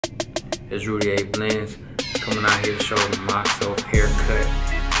It's Rudy A Blends, coming out here to show myself haircut.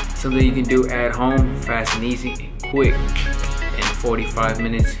 Something you can do at home, fast and easy and quick. In 45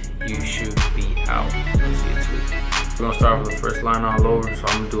 minutes, you should be out. Let's get to it. We're gonna start with the first line all over, so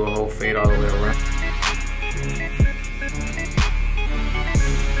I'm gonna do a whole fade all the way around.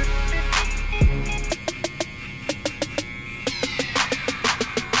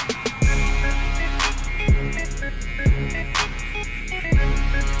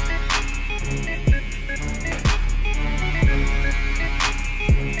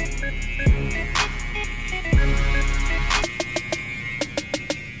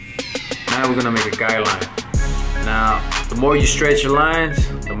 Now we're gonna make a guideline. Now, the more you stretch your lines,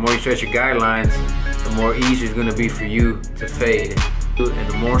 the more you stretch your guidelines, the more easier it's gonna be for you to fade. And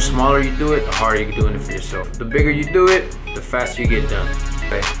the more smaller you do it, the harder you're doing it for yourself. The bigger you do it, the faster you get done.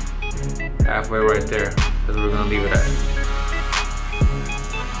 Okay, halfway right there. That's where we're gonna leave it at.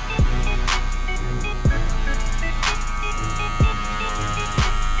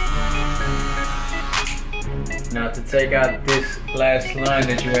 Now to take out this last line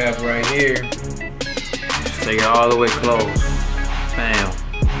that you have right here, just take it all the way close. Bam.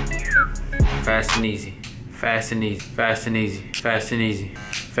 Fast and easy. Fast and easy. Fast and easy. Fast and easy.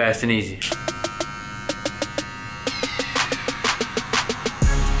 Fast and easy.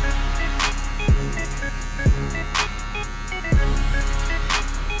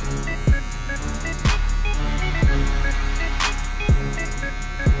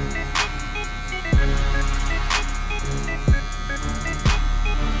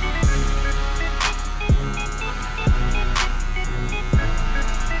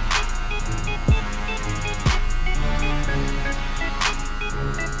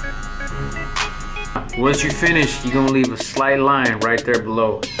 Once you finish, you're gonna leave a slight line right there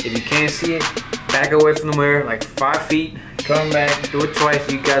below. If you can't see it, back away from the mirror like 5 feet, come back, do it twice,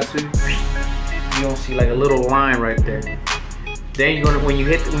 you got to. You don't see like a little line right there. Then you're gonna, when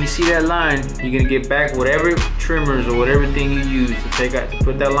you see that line, you're gonna get back whatever trimmers or whatever thing you use to take out, to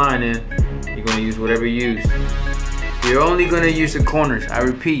put that line in. You're gonna use whatever you use. You're only gonna use the corners. I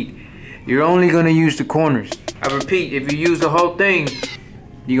repeat, you're only gonna use the corners. I repeat, if you use the whole thing,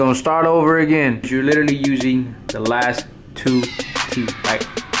 you're gonna start over again. You're literally using the last 2 teeth. Like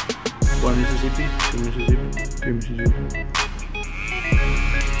 1 Mississippi, 2 Mississippi, 3 Mississippi.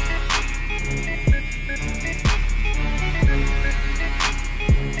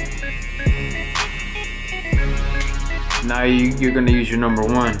 Now you're gonna use your number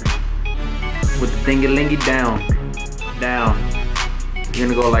 1 with the dingalingy down. You're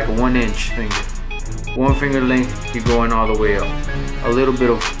gonna go like a 1-inch finger. 1 finger length, you're going all the way up. A little bit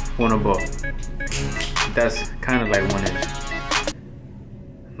of 1 above. That's kind of like 1 inch.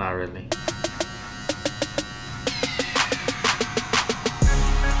 Not really.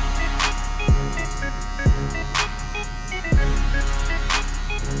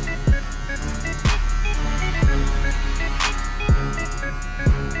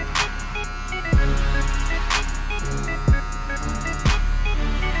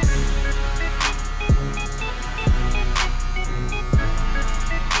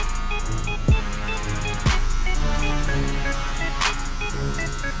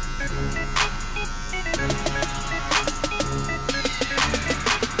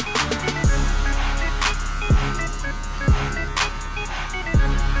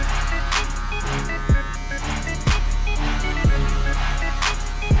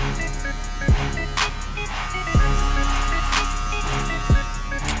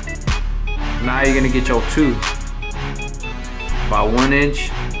 Now you're gonna get your 2. About 1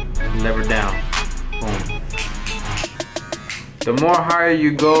 inch, lever down. Boom. The more higher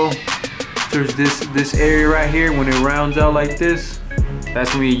you go towards this area right here, when it rounds out like this,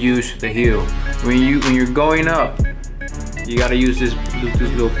 that's when you use the heel. When you're going up, you gotta use this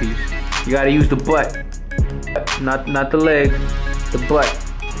little piece. You gotta use the butt, not the leg, the butt.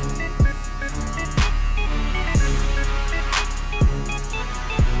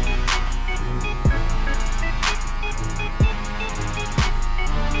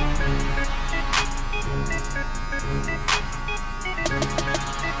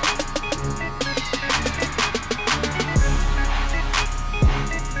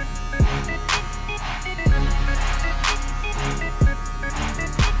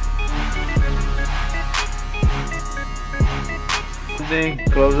 Thing,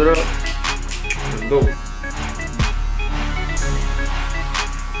 close it up. Let's go.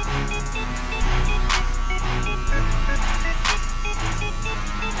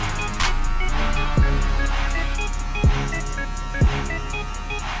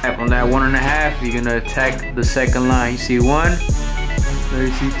 On that 1.5, you're gonna attack the second line. You see 1, Now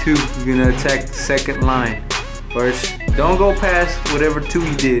you see 2. You're gonna attack the second line. First, don't go past whatever 2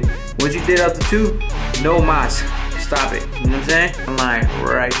 you did. Once you did up to 2, no mas. Stop it. You know what I'm saying? Line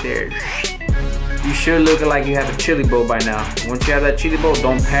right there. You should look like you have a chili bowl by now. Once you have that chili bowl,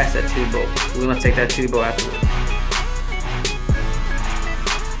 don't pass that chili bowl. We're gonna take that chili bowl afterwards.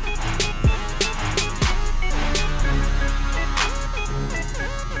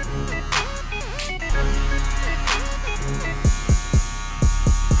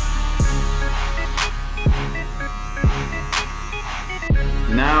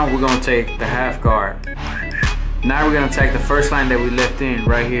 Now we're gonna take the half guard. Now we're gonna take the first line that we left in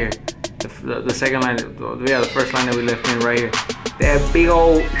right here. The second line, yeah, the first line that we left in right here. That big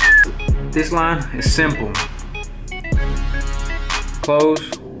old, this line is simple.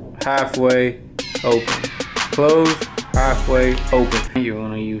 Close, halfway, open. Close, halfway, open. You're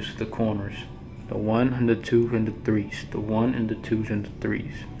gonna use the corners. The 1 and the 2 and the 3s. The 1 and the 2s and the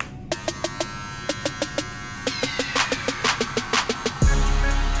 3s.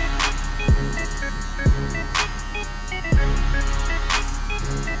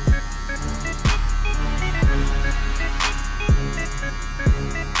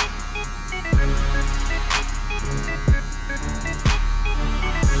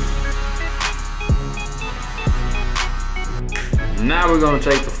 Now we're gonna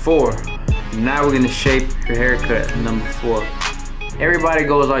take the 4. Now we're gonna shape your haircut, number 4. Everybody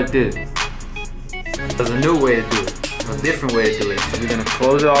goes like this. There's a new way to do it, a different way to do it. So we're gonna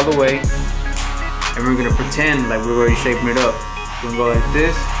close it all the way, and we're gonna pretend like we're already shaping it up. We're gonna go like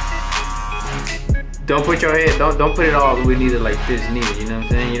this. Don't put your head, don't put it all the way neither like this neither, you know what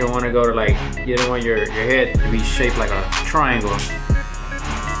I'm saying? You don't wanna go to like, you don't want your head to be shaped like a triangle. So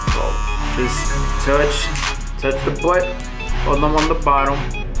just touch the butt. Hold them on the bottom,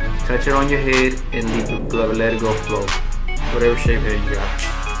 touch it on your head, and let it go flow. Whatever shape head you got.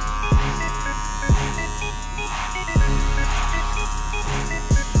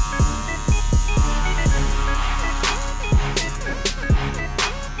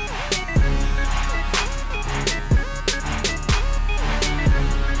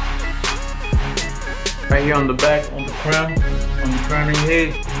 Right here on the back, on the crown of your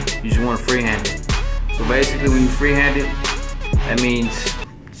head, you just want to freehand it. So basically when you freehand it, that means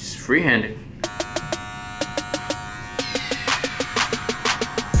just freehand it.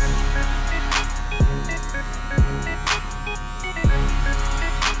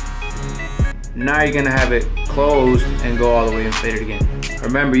 Now you're gonna have it closed and go all the way and fade it again.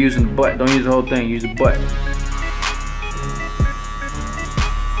 Remember, using the butt, don't use the whole thing, use the butt.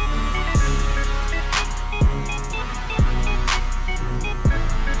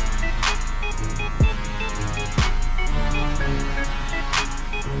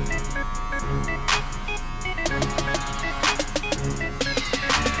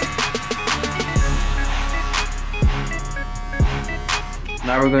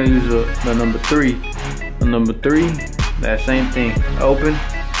 Now we're gonna use the number 3. The number 3, that same thing. Open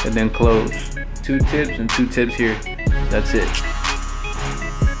and then close. 2 tips and 2 tips here. That's it.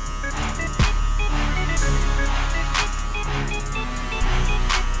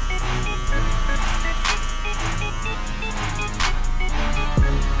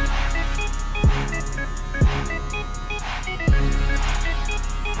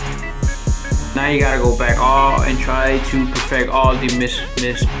 Now you gotta go back all and try to perfect all the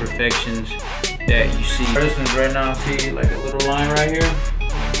misperfections that you see. For instance, right now, see like a little line right here,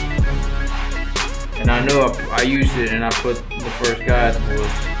 and I know I used it and I put the first guide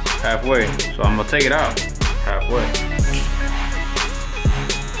was halfway, so I'm gonna take it out halfway.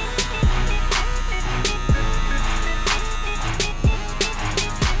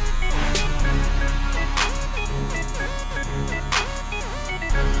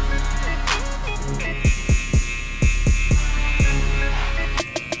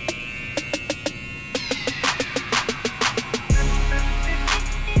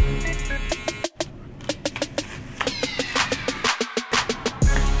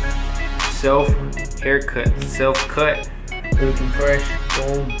 Self-cut, looking fresh,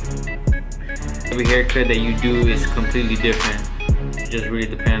 boom. Every haircut that you do is completely different. It just really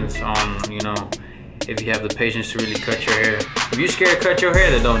depends on, you know, if you have the patience to really cut your hair. If you're scared to cut your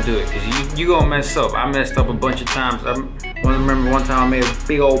hair, then don't do it, because you gonna mess up. I messed up a bunch of times. I remember one time I made a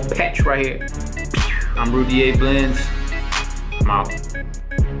big old patch right here. I'm Rudy A Blends. I'm out.